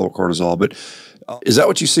salivary cortisol. But is that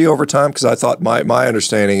what you see over time? Because I thought my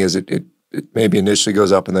understanding is it maybe initially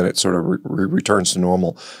goes up and then it sort of returns to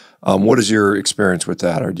normal. What is your experience with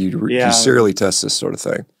that? Or do you serially test this sort of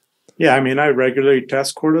thing? Yeah, I regularly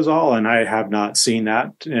test cortisol, and I have not seen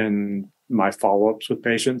that in my follow-ups with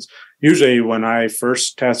patients. Usually when I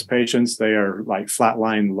first test patients, they are like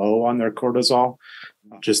flatline low on their cortisol.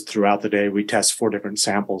 Just throughout the day, we test 4 different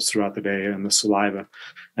samples throughout the day in the saliva,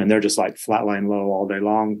 and they're just like flatline low all day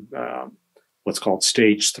long. What's called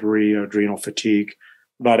stage 3 adrenal fatigue,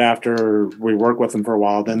 But after we work with them for a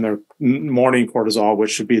while, then their morning cortisol,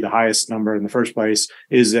 which should be the highest number in the first place,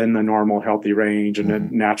 is in the normal healthy range, and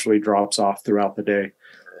it naturally drops off throughout the day.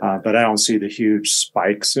 But I don't see the huge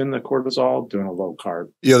spikes in the cortisol doing a low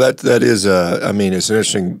carb. Yeah, that is, I mean, it's an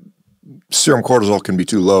interesting. Serum cortisol can be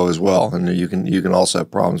too low as well, and you can also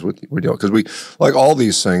have problems with because we, like all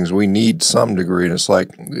these things, we need some degree, and it's like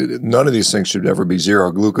none of these things should ever be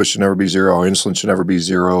zero. Glucose should never be zero. Insulin should never be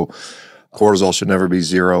zero. Cortisol should never be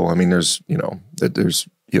zero. I mean, there's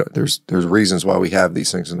reasons why we have these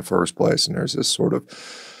things in the first place, and there's this sort of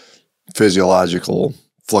physiological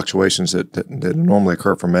fluctuations that normally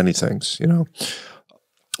occur for many things.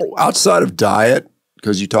 Outside of diet,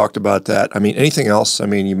 because you talked about that. I mean, anything else? I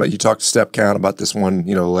mean, you talked step count about this one,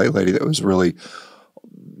 lady that was really,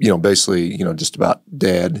 basically, just about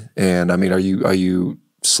dead. And I mean, are you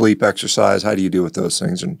sleep, exercise? How do you deal with those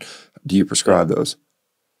things, and do you prescribe those?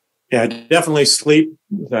 Yeah, definitely sleep.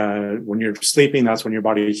 When you're sleeping, that's when your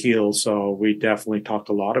body heals. So we definitely talk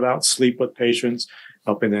a lot about sleep with patients,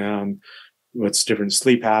 helping them with different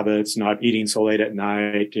sleep habits, not eating so late at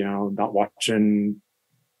night, not watching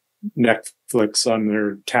Netflix on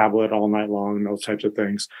their tablet all night long, those types of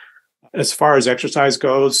things. As far as exercise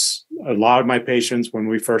goes, a lot of my patients, when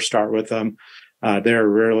we first start with them, they're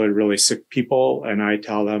really, really sick people. And I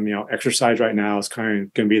tell them, exercise right now is kind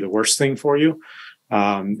of going to be the worst thing for you.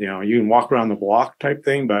 You can walk around the block type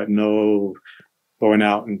thing, but no going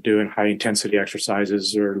out and doing high intensity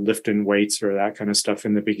exercises or lifting weights or that kind of stuff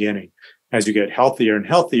in the beginning. As you get healthier and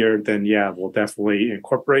healthier, then we'll definitely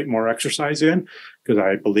incorporate more exercise in, because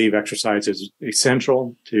I believe exercise is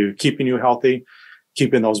essential to keeping you healthy,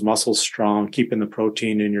 keeping those muscles strong, keeping the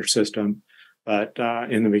protein in your system. But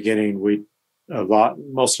in the beginning,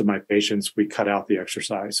 most of my patients, we cut out the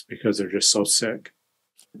exercise because they're just so sick.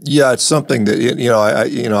 Yeah, it's something that,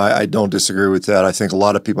 I don't disagree with that. I think a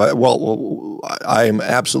lot of people, I am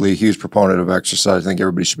absolutely a huge proponent of exercise. I think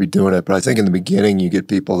everybody should be doing it. But I think in the beginning, you get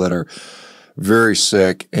people that are very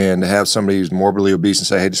sick, and to have somebody who's morbidly obese and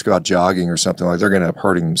say, hey, just go out jogging or something, like they're going to end up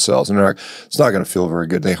hurting themselves. And it's not going to feel very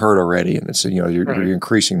good. They hurt already. And it's, you're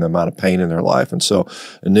increasing the amount of pain in their life. And so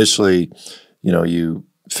initially, you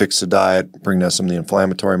fix the diet, bring down some of the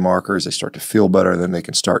inflammatory markers, they start to feel better, then they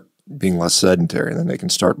can start being less sedentary, and then they can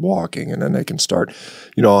start walking, and then they can start,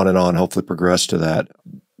 on and on, hopefully progress to that.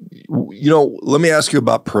 Let me ask you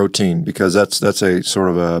about protein, because that's a sort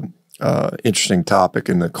of a interesting topic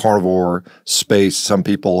in the carnivore space. Some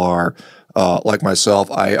people are, like myself,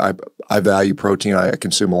 I value protein. I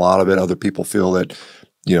consume a lot of it. Other people feel that,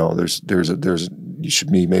 you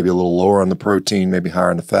should be maybe a little lower on the protein, maybe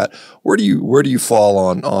higher on the fat. Where do you fall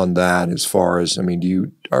on that, as far as, I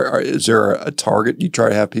mean, is there a target you try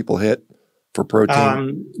to have people hit for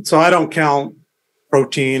protein? So I don't count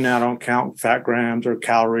protein. I don't count fat grams or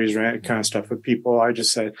calories or that kind of stuff with people. I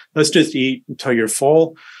just say, let's just eat until you're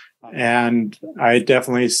full. And I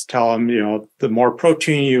definitely tell them, the more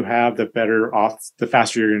protein you have, the better off, the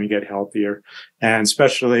faster you're going to get healthier. And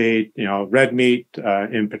especially, red meat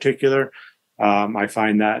in particular. I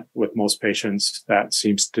find that with most patients, that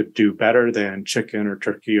seems to do better than chicken or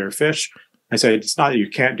turkey or fish. I say, it's not that you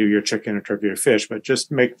can't do your chicken or turkey or fish, but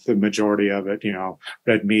just make the majority of it,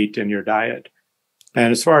 red meat in your diet.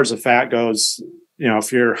 And as far as the fat goes,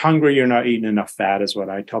 if you're hungry, you're not eating enough fat, is what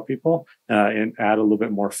I tell people, and add a little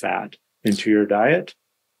bit more fat into your diet.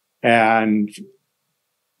 And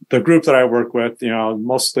the group that I work with,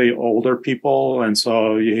 mostly older people. And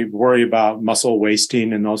so you worry about muscle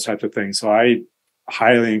wasting and those types of things. So I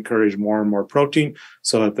highly encourage more and more protein,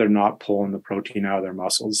 so that they're not pulling the protein out of their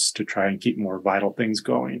muscles to try and keep more vital things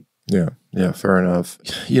going. Yeah, fair enough.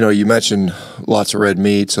 You mentioned lots of red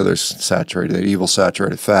meat, so there's that evil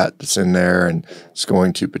saturated fat that's in there, and it's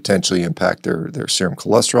going to potentially impact their serum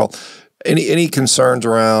cholesterol. Any concerns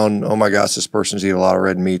around, oh my gosh, this person's eating a lot of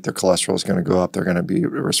red meat, their cholesterol is going to go up, they're going to be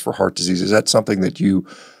at risk for heart disease? Is that something that you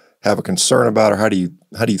have a concern about, or how do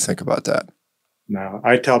you think about that? No,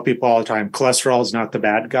 I tell people all the time, cholesterol is not the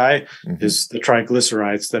bad guy. It's the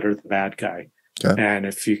triglycerides that are the bad guy. Okay. And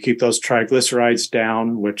if you keep those triglycerides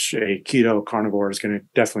down, which a keto carnivore is going to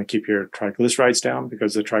definitely keep your triglycerides down,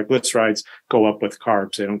 because the triglycerides go up with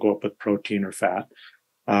carbs. They don't go up with protein or fat.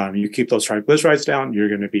 You keep those triglycerides down, you're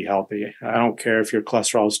going to be healthy. I don't care if your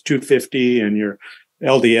cholesterol is 250 and your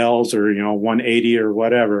LDLs are, 180 or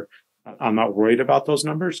whatever. I'm not worried about those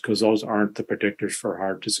numbers, because those aren't the predictors for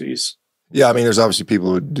heart disease. Yeah, I mean, there's obviously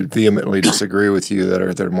people who vehemently disagree with you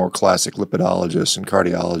that are more classic lipidologists and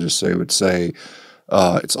cardiologists. They would say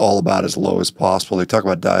it's all about as low as possible. They talk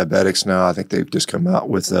about diabetics now. I think they've just come out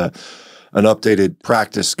with an updated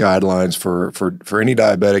practice guidelines for any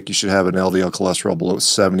diabetic. You should have an LDL cholesterol below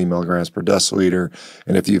 70 milligrams per deciliter.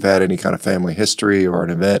 And if you've had any kind of family history or an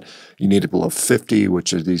event, you need it below 50,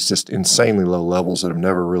 which are these just insanely low levels that have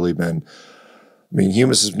never really been. I mean,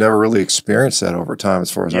 humans have never really experienced that over time,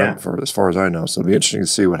 as far as I know. So it'll be interesting to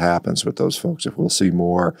see what happens with those folks, if we'll see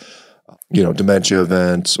more, dementia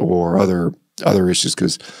events or other issues,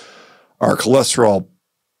 because our cholesterol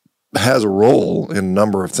has a role in a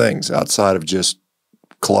number of things outside of just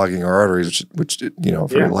clogging our arteries, which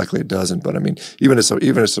very likely it doesn't. But I mean, even as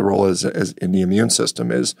the role as in the immune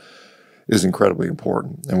system is incredibly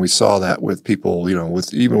important. And we saw that with people, even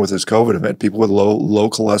with this COVID event, people with low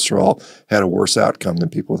cholesterol had a worse outcome than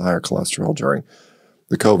people with higher cholesterol during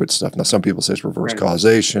the COVID stuff. Now, some people say it's reverse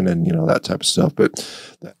causation and, that type of stuff, but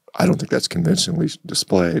I don't think that's convincingly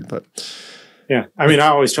displayed. But yeah, I mean, I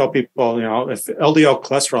always tell people, if LDL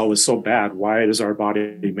cholesterol was so bad, why does our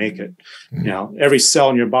body make it? Mm-hmm. Every cell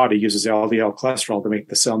in your body uses LDL cholesterol to make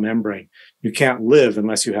the cell membrane. You can't live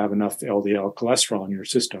unless you have enough LDL cholesterol in your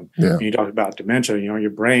system. Yeah. And you talk about dementia,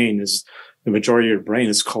 the majority of your brain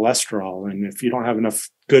is cholesterol. And if you don't have enough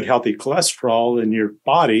good, healthy cholesterol in your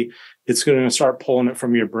body, it's going to start pulling it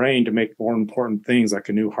from your brain to make more important things like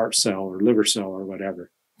a new heart cell or liver cell or whatever.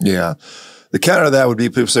 Yeah. The counter to that would be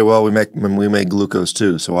people say, well, we make glucose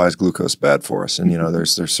too. So why is glucose bad for us? And,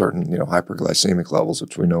 there's certain, hyperglycemic levels,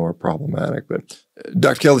 which we know are problematic. But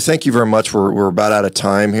Dr. Kelly, thank you very much. We're about out of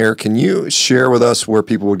time here. Can you share with us where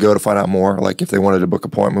people would go to find out more? Like if they wanted to book an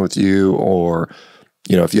appointment with you, or,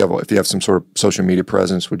 if you have some sort of social media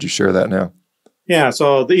presence, would you share that now? Yeah.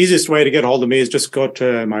 So the easiest way to get a hold of me is just go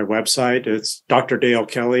to my website. It's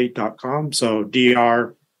drdalekelly.com. So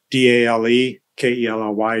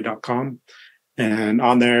DRDALEKELLY.com. And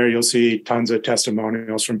on there, you'll see tons of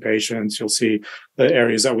testimonials from patients. You'll see the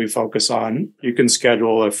areas that we focus on. You can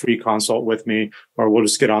schedule a free consult with me, or we'll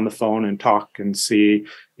just get on the phone and talk and see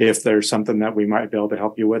if there's something that we might be able to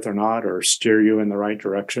help you with or not, or steer you in the right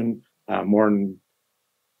direction. More than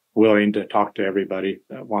willing to talk to everybody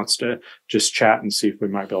that wants to just chat and see if we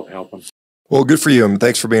might be able to help them. Well, good for you. And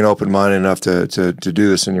thanks for being open-minded enough to do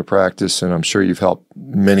this in your practice. And I'm sure you've helped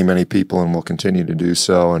many, many people and will continue to do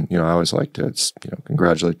so. And, I always like to,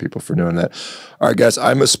 congratulate people for doing that. All right, guys,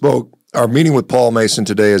 I misspoke. Our meeting with Paul Mason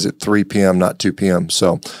today is at 3 p.m., not 2 p.m.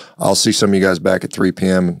 So I'll see some of you guys back at 3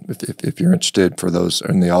 p.m. if you're interested, for those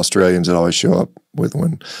and the Australians that always show up with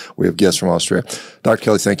when we have guests from Australia. Dr.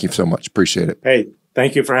 Kelly, thank you so much. Appreciate it. Hey,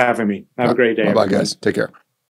 thank you for having me. Have a great day. Bye-bye, guys. Take care.